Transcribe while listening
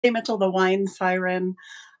Mitchell, the Wine Siren.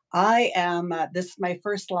 I am, this is my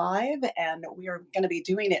first live, and we are going to be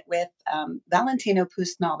doing it with Valentino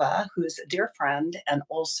Pusnava, who's a dear friend and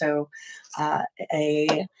also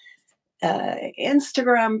a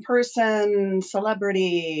Instagram person,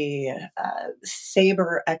 celebrity,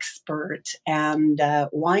 saber expert, and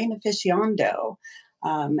wine aficionado.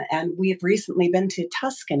 And we've recently been to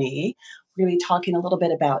Tuscany. We're going to be talking a little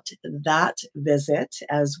bit about that visit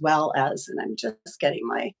as well as, and I'm just getting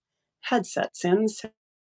my headsets in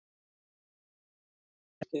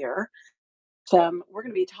here. We're going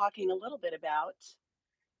to be talking a little bit about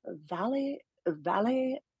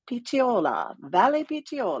Vallepicciola.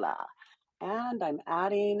 And I'm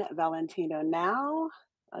adding Valentino now.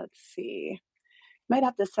 Let's see. Might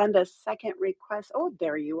have to send a second request. Oh,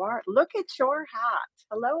 there you are. Look at your hat.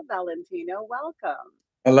 Hello, Valentino. Welcome.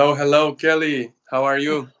 Hello, hello, Kelly. How are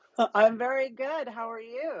you? I'm very good. How are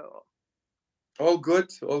you? All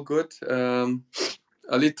good, all good. A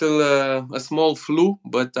small flu,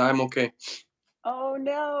 but I'm okay. Oh,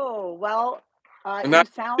 no. Well, And you I'm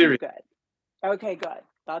sound serious. good. Okay, good.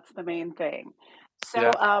 That's the main thing. So,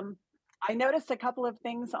 Yeah. I noticed a couple of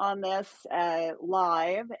things on this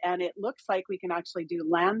live, and it looks like we can actually do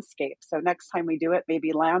landscape. So next time we do it,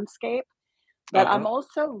 maybe landscape. But I'm Uh-huh.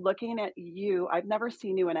 also looking at you. I've never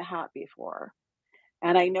seen you in a hat before,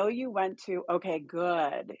 and I know you went to. Okay,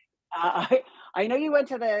 good. I know you went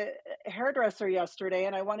to the hairdresser yesterday,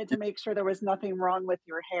 and I wanted to make sure there was nothing wrong with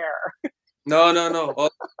your hair. No, no, no.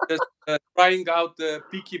 Just trying out the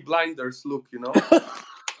Peaky Blinders look.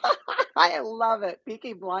 I love it.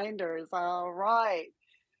 Peaky Blinders. All right.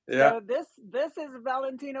 Yeah, So this is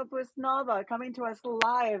Valentino Pusnava coming to us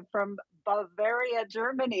live from Bavaria,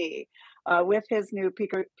 Germany, with his new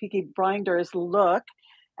Peaky Blinders look.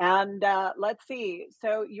 And let's see.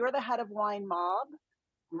 So you're the head of Wine Mob,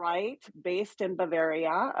 right? Based in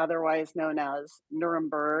Bavaria, otherwise known as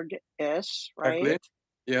Nuremberg-ish, right? exactly.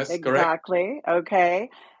 Yes, correct. Exactly. Okay.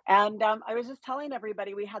 And I was just telling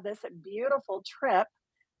everybody we had this beautiful trip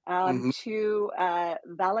Mm-hmm. to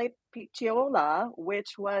Vallepicciola,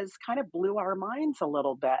 which was kind of blew our minds a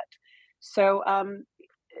little bit. So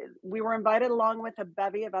we were invited along with a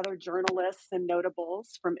bevy of other journalists and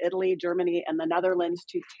notables from Italy, Germany, and the Netherlands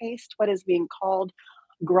to taste what is being called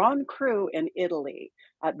Grand Cru in Italy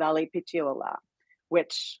at Vallepicciola,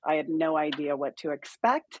 which I had no idea what to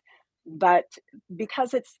expect. But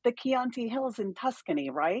because it's the Chianti Hills in Tuscany,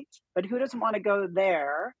 right? But who doesn't want to go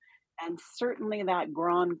there? And certainly that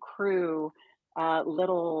Grand Cru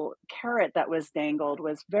little carrot that was dangled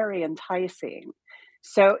was very enticing.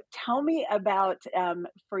 So tell me about,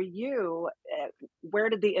 for you, where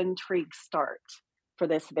did the intrigue start for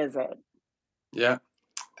this visit? Yeah.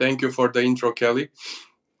 Thank you for the intro, Kelly.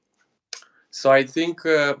 So I think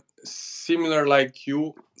similar like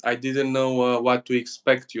you, I didn't know what to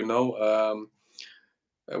expect,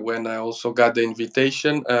 when I also got the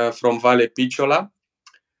invitation from Vallepicciola.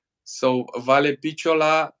 So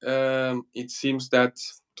Vallepicciola, it seems that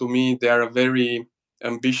to me they are a very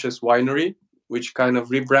ambitious winery, which kind of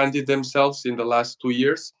rebranded themselves in the last 2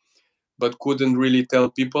 years, but couldn't really tell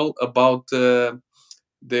people about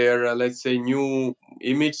their, let's say, new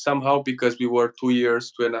image somehow because we were 2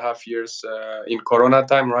 years, 2.5 years in Corona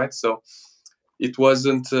time, right? So it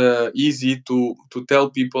wasn't easy to tell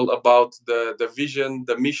people about the vision,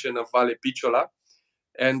 the mission of Vallepicciola.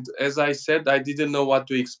 And as I said, I didn't know what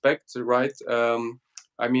to expect, right?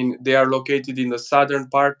 I mean, they are located in the southern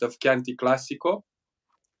part of Chianti Classico.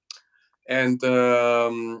 And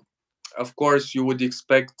of course, you would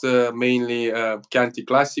expect mainly Chianti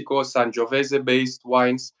Classico, Sangiovese based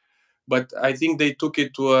wines. But I think they took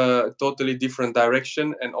it to a totally different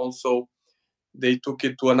direction. And also, they took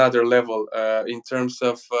it to another level in terms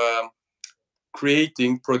of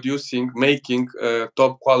creating, producing, making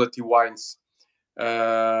top quality wines.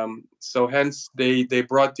 So hence they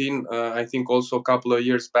brought in I think also a couple of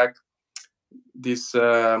years back this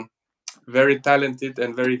very talented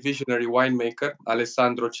and very visionary winemaker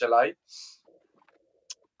Alessandro Cellai.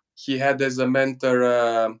 He had as a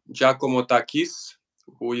mentor Giacomo Takis,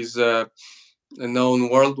 who is known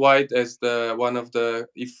worldwide as the one of the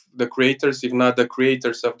if the creators, if not the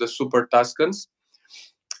creators of the Super Tuscans.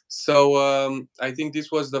 So I think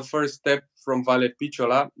this was the first step from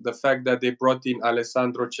Vallepicciola, the fact that they brought in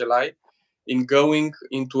Alessandro Cellai in going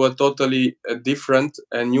into a totally different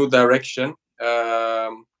and new direction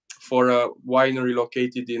for a winery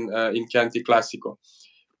located in Chianti Classico.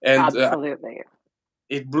 And Absolutely.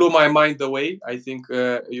 it blew my mind away. I think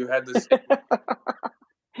you had the same.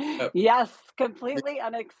 Uh, Yes, completely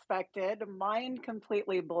unexpected, mind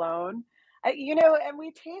completely blown. And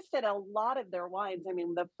we tasted a lot of their wines. I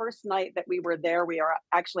mean, the first night that we were there, we are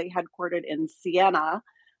actually headquartered in Siena.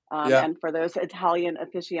 Yeah, And for those Italian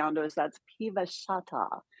aficionados, that's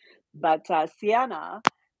Pivasciata. But Siena,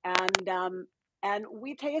 and and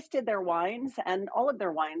we tasted their wines, and all of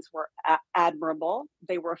their wines were admirable.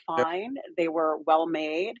 They were yeah, fine. They were well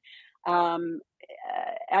made. And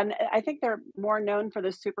I think they're more known for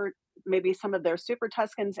the maybe some of their super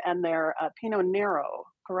Tuscans and their Pinot Nero,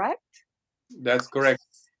 correct? that's correct.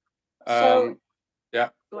 So Yeah,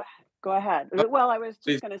 go ahead. no, Well, I was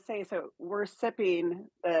please. just going to say, so we're sipping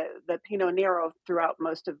the Pinot Nero throughout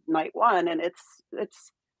most of night one, and it's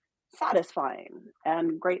satisfying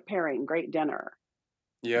and great pairing, great dinner.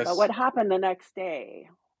 But Yes. what happened the next day?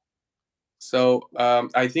 So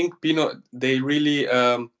I think Pinot, they really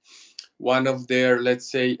one of their,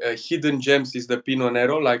 let's say, hidden gems is the Pinot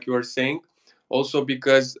Nero, like you were saying. Also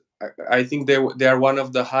because I think they are one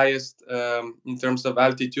of the highest in terms of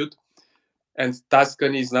altitude, and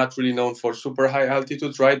Tuscany is not really known for super high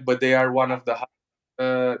altitudes, right? But they are one of the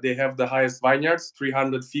they have the highest vineyards,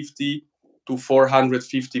 350 to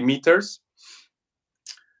 450 meters.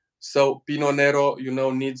 So Pinot Nero,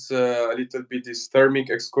 needs a little bit this thermic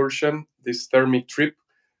excursion, this thermic trip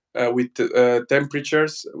with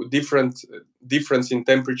temperatures, different difference in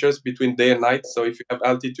temperatures between day and night. So if you have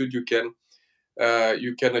altitude, you can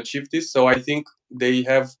achieve this. So I think they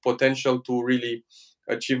have potential to really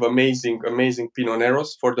achieve amazing Pinot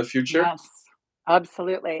Neros for the future. Yes,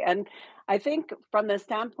 absolutely. And I think from the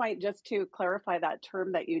standpoint, just to clarify that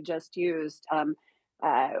term that you just used,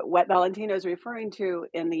 what Valentino is referring to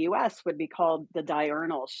in the US would be called the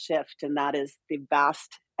diurnal shift. And that is the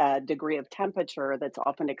vast degree of temperature that's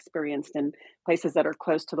often experienced in places that are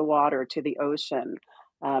close to the water, to the ocean.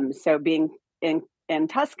 So being in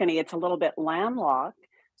Tuscany, it's a little bit landlocked.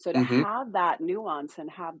 So to Hmm. have that nuance and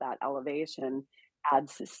have that elevation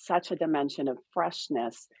adds such a dimension of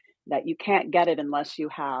freshness that you can't get it unless you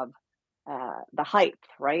have the height,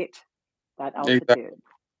 right? That Exactly. altitude.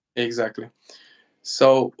 Exactly.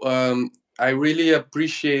 So I really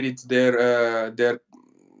appreciated their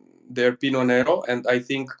Pinot Nero, and I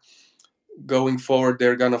think going forward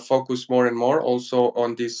they're gonna focus more and more also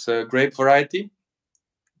on this grape variety.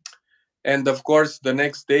 And of course, the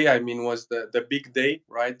next day, I mean, was the big day,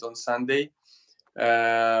 right, on Sunday,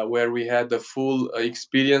 where we had the full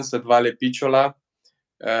experience at Vallepicciola,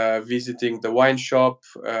 visiting the wine shop,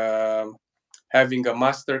 having a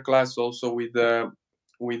master class also with a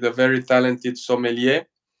very talented sommelier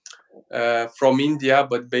from India,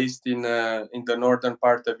 but based in the northern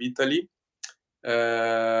part of Italy.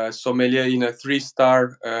 Sommelier in a three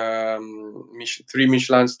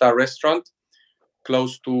Michelin star restaurant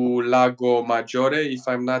close to Lago Maggiore, if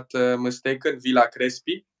I'm not mistaken, Villa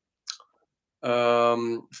Crespi.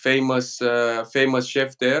 Famous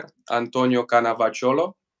chef there, Antonio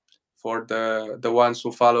Canavacciolo, for the ones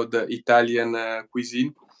who follow the Italian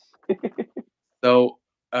cuisine. So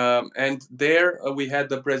and there we had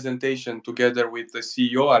the presentation together with the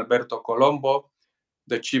CEO Alberto Colombo,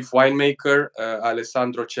 the chief winemaker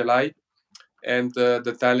Alessandro Cellai, and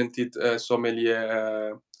the talented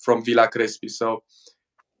sommelier from Villa Crespi. So,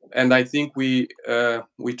 and I think we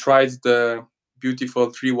tried the beautiful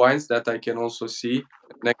three wines that I can also see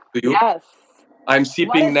next to you. Yes. I'm Let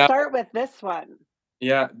sipping us now. start with this one.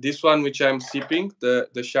 Yeah, this one which I'm sipping, the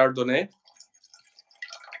Chardonnay.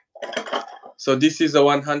 So this is a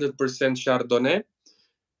 100% Chardonnay.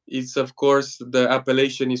 It's of course the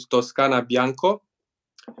appellation is Toscana Bianco,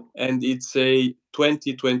 and it's a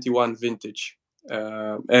 2021 vintage.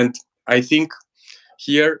 And I think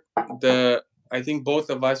here the I think both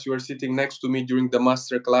of us, you were sitting next to me during the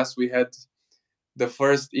master class, we had the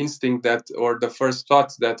first instinct that, or the first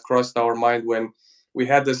thought that crossed our mind when we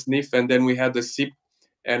had a sniff and then we had a sip,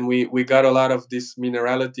 and we got a lot of this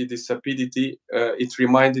minerality, this sapidity. It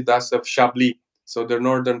reminded us of Chablis, so the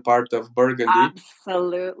northern part of Burgundy.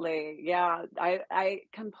 Absolutely. Yeah. I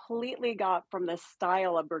completely got from the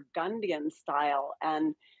style, a Burgundian style.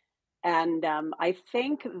 And I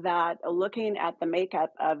think that looking at the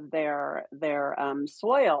makeup of their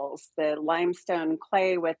soils, the limestone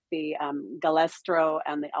clay with the Galestro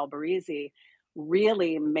and the Alberizi,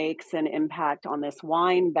 really makes an impact on this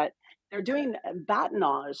wine. But they're doing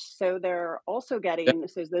batonage, so they're also Yeah, getting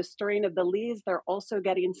so the stirring of the lees. They're also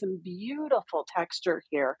getting some beautiful texture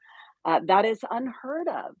here that is unheard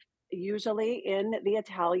of usually in the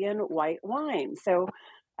Italian white wine. So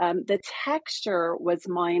the texture was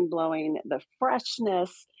mind blowing, the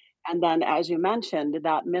freshness, and then, as you mentioned,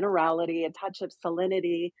 that minerality, a touch of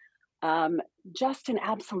salinity, um, just an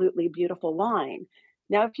absolutely beautiful wine.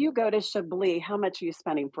 Now, if you go to Chablis, how much are you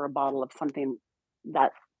spending for a bottle of something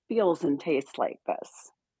that feels and tastes like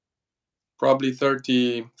this? Probably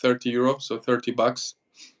 30 euros, so 30 bucks.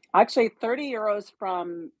 Actually, 30 euros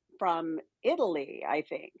from Italy, I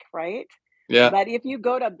think, right? Yeah, But if you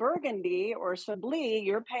go to Burgundy or Chablis,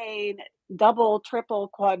 you're paying double, triple,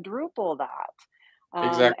 quadruple that.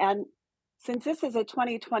 exactly. And since this is a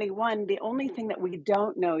 2021, the only thing that we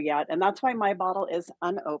don't know yet, and that's why my bottle is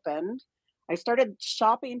unopened. I started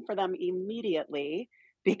shopping for them immediately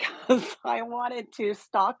because I wanted to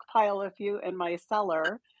stockpile a few in my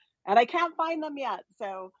cellar, and I can't find them yet.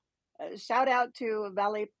 So, shout out to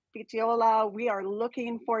Vallepicciola. We are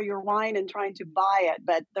looking for your wine and trying to buy it.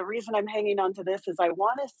 But the reason I'm hanging on to this is I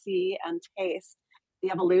want to see and taste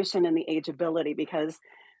the evolution and the ageability because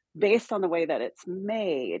based on the way that it's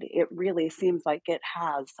made, it really seems like it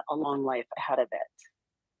has a long life ahead of it.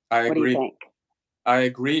 I What do you agree. think? I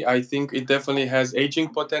agree. I think it definitely has aging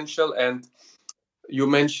potential. And you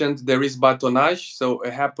mentioned there is batonnage, so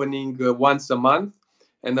happening once a month.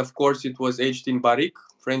 And of course, it was aged in barrique,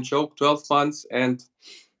 French oak, 12 months. And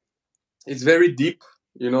it's very deep,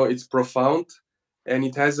 it's profound. And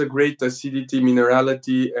it has a great acidity,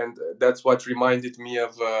 minerality. And that's what reminded me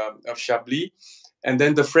of Chablis. And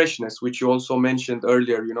then the freshness, which you also mentioned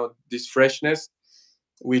earlier, this freshness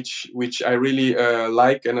which I really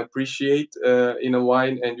like and appreciate in a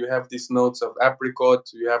wine. And you have these notes of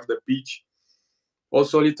apricot, you have the peach,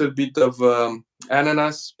 also a little bit of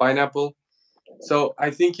ananas, pineapple. So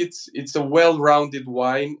I think it's a well-rounded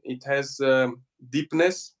wine. It has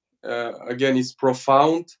deepness. Again, it's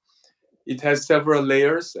profound. It has several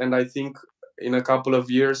layers, and I think in a couple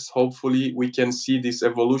of years, hopefully, we can see this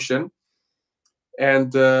evolution.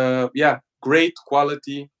 And yeah, great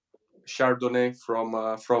quality Chardonnay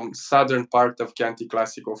from southern part of Chianti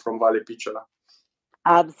Classico from Vallepicciola.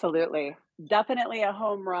 Absolutely. Definitely a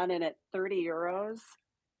home run. And at 30 euros,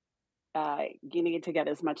 you need to get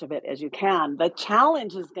as much of it as you can. The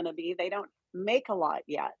challenge is going to be they don't make a lot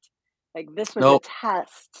yet. Like this was a No,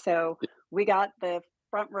 test. So we got the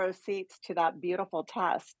front row seats to that beautiful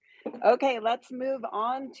test. Okay, let's move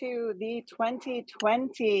on to the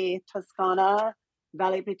 2020 Toscana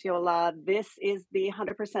Vallepicciola. This is the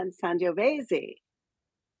 100% Sangiovese.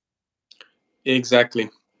 exactly.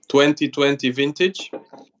 2020 vintage.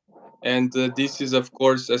 And this is, of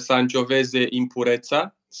course, a Sangiovese in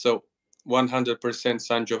purezza, so 100%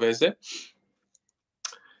 Sangiovese.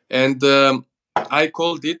 And I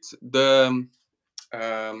called it when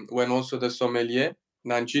also the sommelier,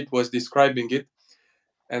 Nanjit, was describing it.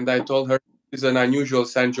 And I told her it's an unusual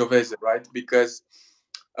Sangiovese, right? Because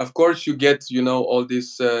of course you get, all the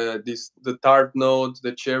tart notes,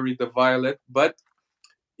 the cherry, the violet, but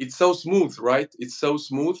it's so smooth, right? It's so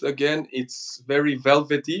smooth. Again, it's very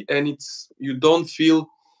velvety, and you don't feel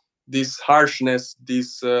this harshness,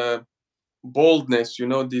 this boldness,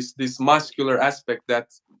 this muscular aspect that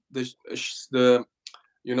the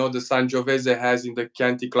the Sangiovese has in the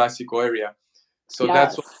Chianti Classico area. So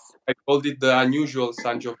that's Yes. why I called it the unusual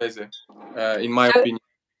Sangiovese, in my So opinion.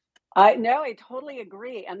 I no, I totally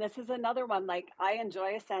agree. And this is another one, like I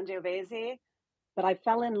enjoy a Sangiovese, but I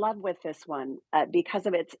fell in love with this one because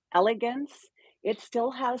of its elegance. It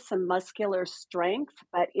still has some muscular strength,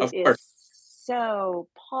 but it Of is course, so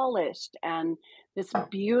polished and just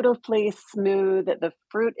beautifully smooth. The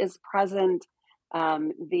fruit is present.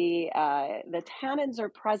 The tannins are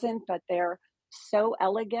present, but they're so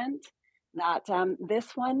elegant that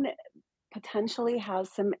this one potentially has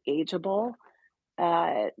some ageable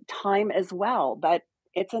time as well. But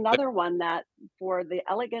it's another one that, for the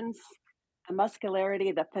elegance, the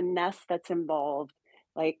muscularity, the finesse that's involved,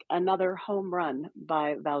 like another home run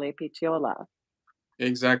by Valle Picciola.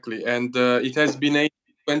 exactly. And it has been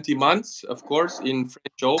 20 months, of course, in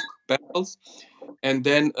French oak barrels. And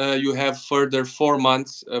then you have further 4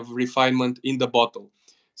 months of refinement in the bottle.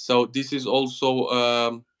 So this is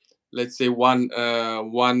also, let's say, one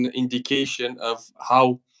indication of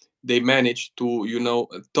how they managed to,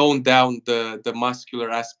 tone down the muscular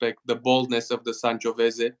aspect, the boldness of the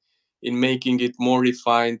Sangiovese, in making it more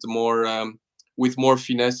refined, more with more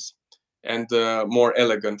finesse, and more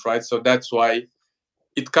elegant, right? So that's why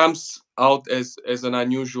it comes out as an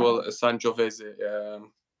unusual Sangiovese.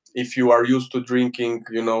 If you are used to drinking,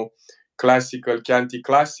 classical Chianti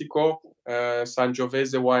Classico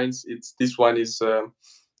Sangiovese wines, it's this one is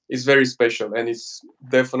very special, and it's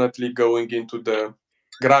definitely going into the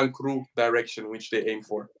Grand Cru direction, which they aim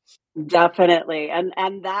for. Definitely. And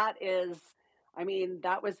that is, I mean,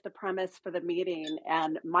 that was the premise for the meeting.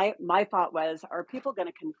 And my thought was, are people going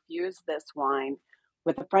to confuse this wine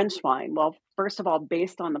with a French wine? Well, first of all,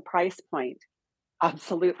 based on the price point,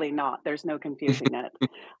 Absolutely not. There's no confusing it.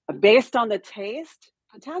 Based on the taste,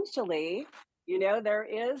 potentially, there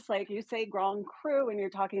is, like you say, Grand Cru, and you're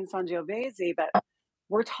talking Sangiovese, but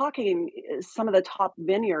we're talking some of the top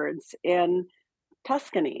vineyards in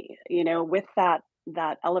Tuscany, with that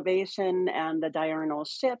elevation and the diurnal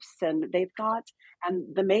shifts, and they've got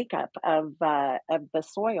and the makeup of the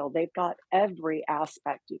soil. They've got every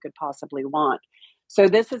aspect you could possibly want. So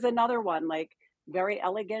this is another one, like very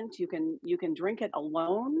elegant. You can drink it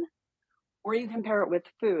alone, or you can pair it with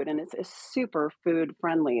food, and it's super food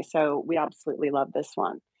friendly. So we absolutely love this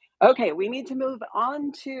one. Okay, we need to move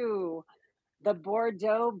on to the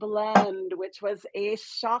Bordeaux blend, which was a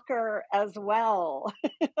shocker as well.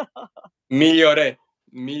 Migliore,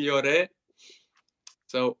 migliore.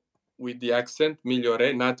 So with the accent,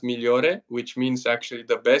 migliore, not migliore, which means actually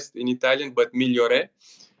the best in Italian, but migliore.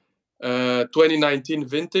 2019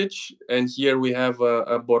 vintage, and here we have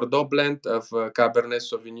a Bordeaux blend of Cabernet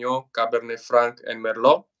Sauvignon, Cabernet Franc, and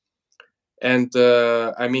Merlot. And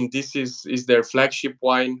I mean, this is their flagship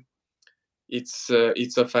wine. It's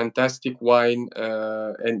a fantastic wine,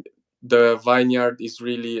 and the vineyard is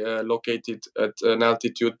really located at an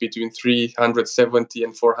altitude between 370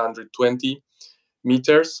 and 420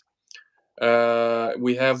 meters.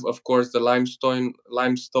 We have, of course, the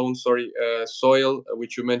limestone, soil,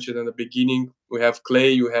 which you mentioned in the beginning. We have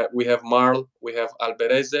clay, we have marl, we have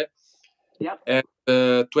alberese, Yep. and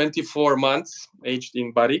 24 months aged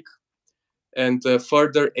in barrique, and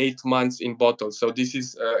further 8 months in bottle. So this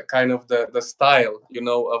is kind of the style,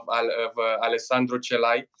 of Alessandro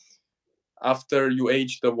Cellai. After you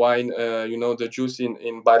age the wine, the juice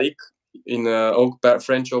in barrique, in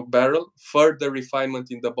French oak barrel, further refinement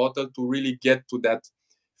in the bottle to really get to that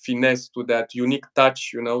finesse, to that unique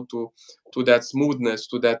touch, to that smoothness,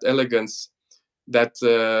 to that elegance that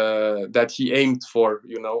he aimed for,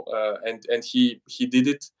 and he did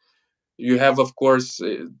it. You have, of course,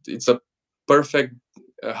 it's a perfect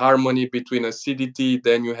harmony between acidity.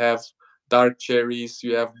 Then you have dark cherries,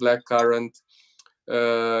 you have black currant,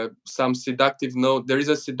 some seductive note. There is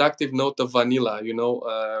a seductive note of vanilla,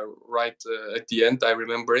 right at the end. I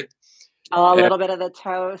remember it. A And little bit of the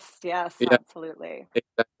toast. Yes, yeah, absolutely.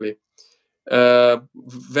 exactly.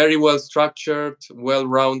 Very well structured, well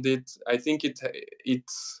rounded. I think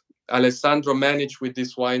it's Alessandro managed with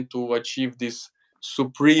this wine to achieve this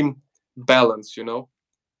supreme balance,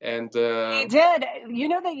 and He did.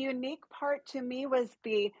 The unique part to me was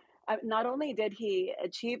not only did he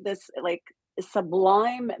achieve this like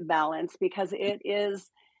sublime balance, because it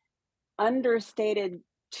is understated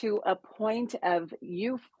to a point of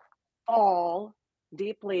you fall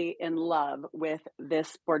deeply in love with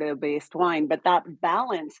this Bordeaux based wine, but that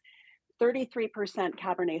balance, 33%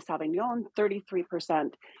 Cabernet Sauvignon,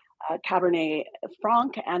 33% Cabernet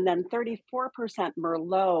Franc, and then 34%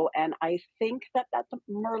 Merlot. And I think that the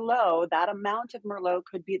Merlot, that amount of Merlot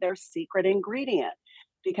could be their secret ingredient,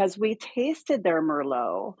 because we tasted their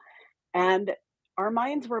Merlot and our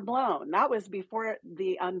minds were blown. That was before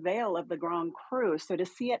the unveil of the Grand Cru. So to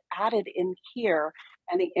see it added in here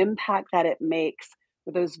and the impact that it makes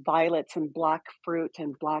with those violets and black fruit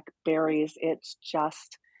and black berries, it's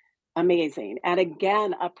just amazing. And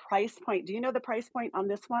again, a price point. Do you know the price point on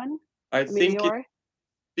this one, I think it's Meteor?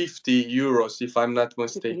 50 euros, if I'm not 50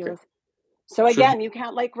 mistaken. euros. So Should be again, you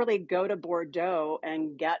can't like really go to Bordeaux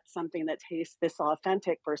and get something that tastes this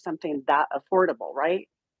authentic for something that affordable, right?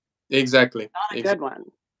 exactly. Not a good one.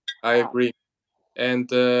 I Yeah. agree. And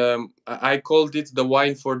I called it the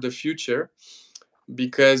wine for the future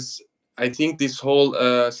because I think this whole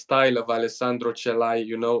style of Alessandro Cellai,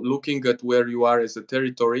 looking at where you are as a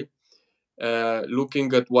territory,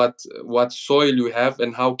 looking at what soil you have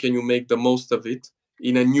and how can you make the most of it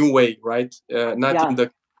in a new way, right? Not in Yes.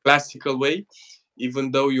 the classical way,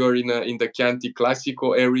 even though you're in the Chianti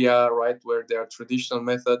Classico area, right, where there are traditional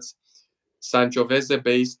methods, Sangiovese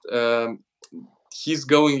based. He's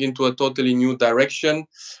going into a totally new direction.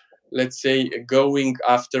 Let's say going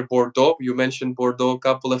after Bordeaux. You mentioned Bordeaux a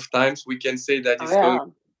couple of times. We can say that Oh he's going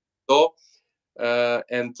yeah. Bordeaux,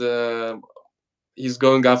 and he's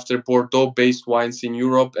going after Bordeaux-based wines in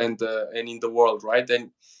Europe and in the world, right? And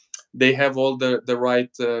they have all the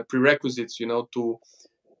right prerequisites,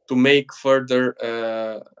 to make further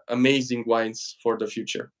amazing wines for the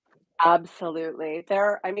future. Absolutely.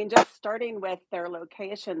 I mean, just starting with their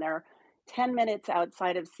location, they're 10 minutes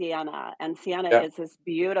outside of Siena, and Siena Yeah. is this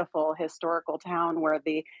beautiful historical town where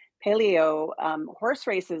the paleo horse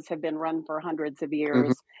races have been run for hundreds of Mhm.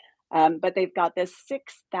 years. But they've got this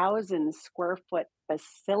 6,000 square foot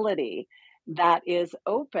facility that is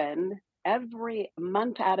open. every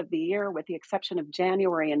month out of the year with the exception of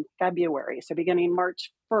January and February. So beginning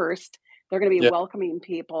March 1st, they're going to be Yeah, welcoming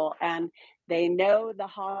people, and they know the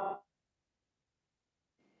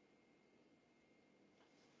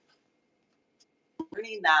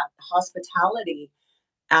learning that hospitality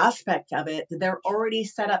aspect of it. They're already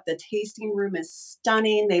set up. The tasting room is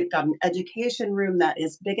stunning. They've got an education room that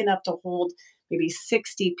is big enough to hold maybe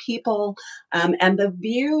 60 people. And the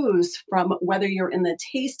views from whether you're in the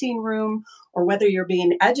tasting room or whether you're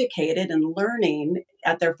being educated and learning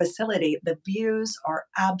at their facility, the views are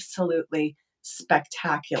absolutely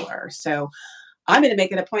spectacular. So I'm going to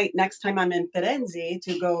make it a point next time I'm in Firenze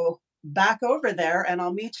to go back over there and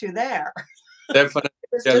I'll meet you there. definitely, It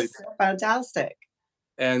was Kelly. just so fantastic.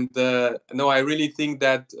 And no, I really think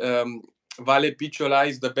that Vallepicciola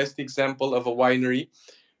is the best example of a winery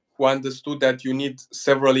who understood that you need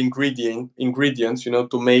several ingredients,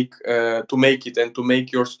 to make it and to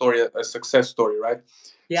make your story a success story, right?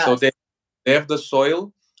 So Yes. they have the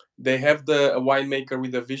soil, they have the winemaker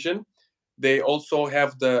with a vision. They also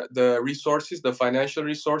have the resources, the financial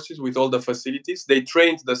resources with all the facilities. They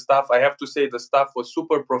trained the staff. I have to say the staff was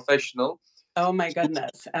super professional. Oh my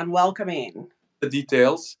goodness. And welcoming. The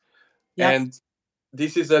details, Yep. and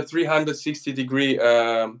this is a 360-degree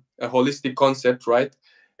a holistic concept, right?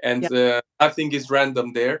 And Yep. nothing is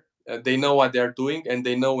random there. They know what they're doing and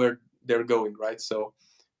they know where they're going, right? So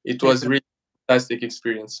it They was really fantastic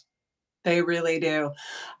experience. They really do.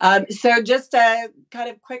 So, just a kind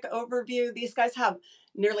of quick overview, these guys have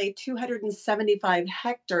nearly 275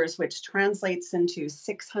 hectares, which translates into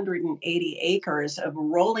 680 acres of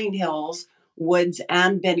rolling hills, woods,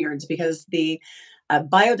 and vineyards because the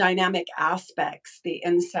biodynamic aspects, the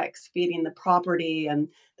insects feeding the property and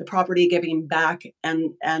the property giving back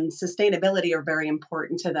and sustainability are very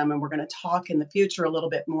important to them. And we're going to talk in the future a little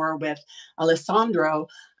bit more with Alessandro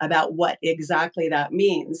about what exactly that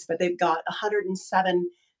means. But they've got 107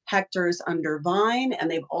 hectares under vine, and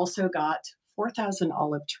they've also got 4,000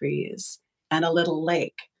 olive trees and a little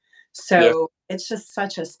lake. Yeah. So it's just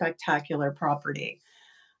such a spectacular property.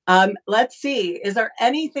 Let's see. Is there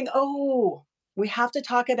anything? Oh, we have to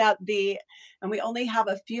talk about and we only have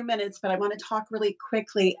a few minutes, but I want to talk really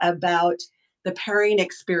quickly about the pairing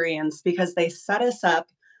experience because they set us up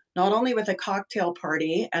not only with a cocktail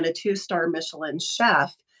party and a 2-star Michelin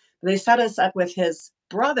chef, but they set us up with his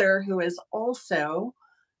brother, who is also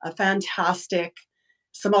a fantastic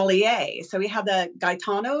sommelier. So we have the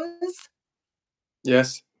Gaetanos.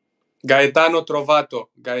 Yes. Gaetano Trovato.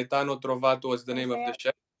 Gaetano Trovato was the Can I name of say the it?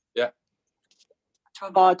 chef. Yeah.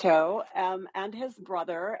 Trovato, and his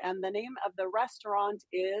brother, and the name of the restaurant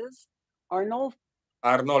is Arnolfo.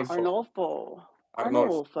 Arnolfo. Arnolfo.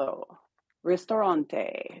 Arnolfo. Arnolfo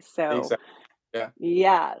Ristorante. So, Exactly. Yeah.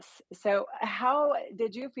 yes. So, how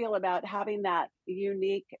did you feel about having that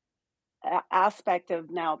unique aspect of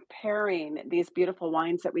now pairing these beautiful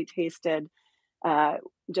wines that we tasted uh,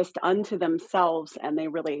 just unto themselves, and they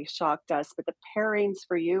really shocked us? But the pairings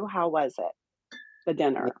for you, how was it? The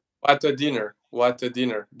dinner. What a dinner. What a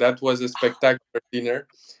dinner. That was a spectacular dinner.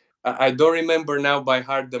 I don't remember now by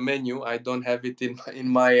heart the menu. I don't have it in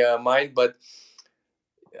my mind, but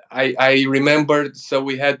I remembered. So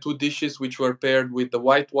we had two dishes which were paired with the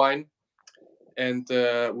white wine and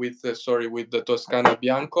with the Toscana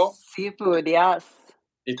Bianco. Seafood, yes.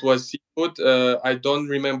 It was seafood. I don't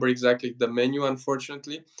remember exactly the menu,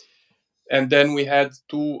 unfortunately. And then we had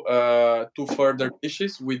two further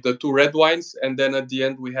dishes with the two red wines, and then at the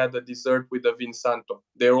end we had a dessert with the Vin Santo.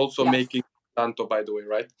 They're also Yes. making Santo, by the way,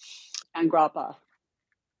 right? And grappa.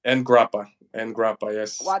 And grappa,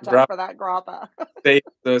 yes, Watch out grappa for that grappa.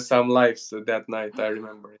 saved some lives that night. I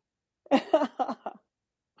remember it.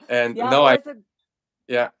 And Yeah, no,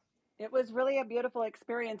 yeah, it was really a beautiful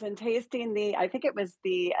experience and tasting I think it was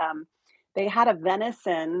they had a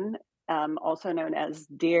venison, also known as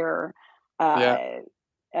deer, yeah,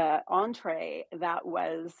 uh, entree that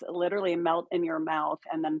was literally melt in your mouth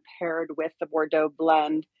and then paired with the Bordeaux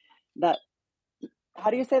blend. That How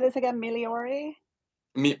do you say this again? Migliore?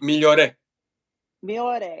 migliore,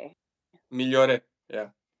 Migliore. migliore, yeah.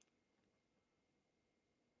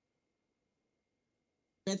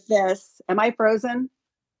 With this, am I frozen?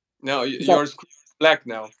 No, Is that your screen is black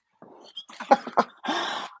now.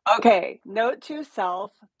 okay? Note to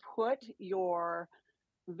self: put your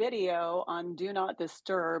video on do not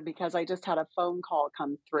disturb because I just had a phone call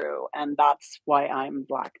come through and that's why I'm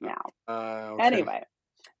black now. Okay. Anyway,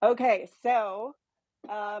 okay, so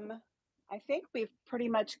um I think we've pretty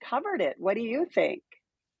much covered it. What do you think?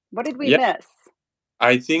 What did we Yeah, miss?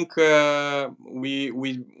 I think we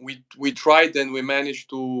tried and we managed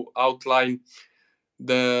to outline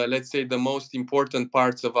the, let's say, the most important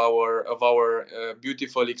parts of our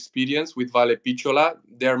beautiful experience with Vallepicciola.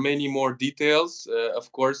 There are many more details.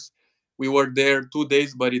 Of course, we were there 2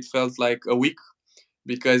 days, but it felt like a week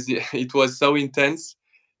because it was so intense,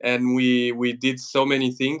 and we did so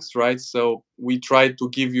many things, right? So we tried to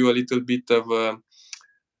give you a little bit of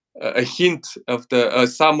a hint of the a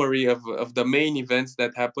summary of the main events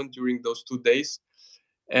that happened during those 2 days.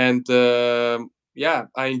 And yeah,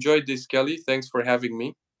 I enjoyed this, Kelly. Thanks for having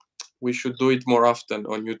me. We should do it more often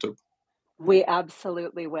on YouTube. We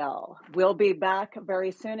absolutely will. We'll be back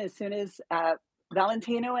very soon as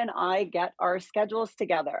Valentino and I get our schedules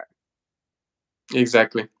together.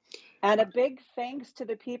 Exactly. And a big thanks to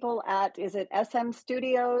the people at, is it SM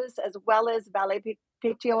Studios as well as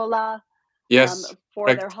Vallepicciola, Yes, for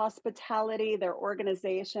their correct. hospitality, their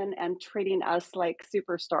organization, and treating us like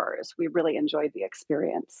superstars. We really enjoyed the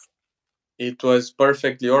experience. It was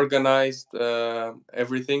perfectly organized,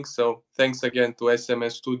 everything. So thanks again to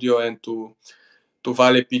SMS Studio and to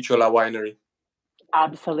Vale Picciola Winery.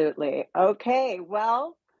 Absolutely. Okay,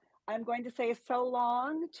 well, I'm going to say so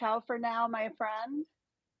long. Ciao for now, my friend.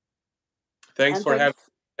 Thanks And for having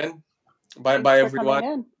me again. Bye thanks bye, for coming everyone.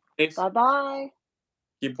 in. Safe. Bye bye.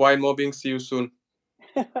 Keep wine mobbing. See you soon.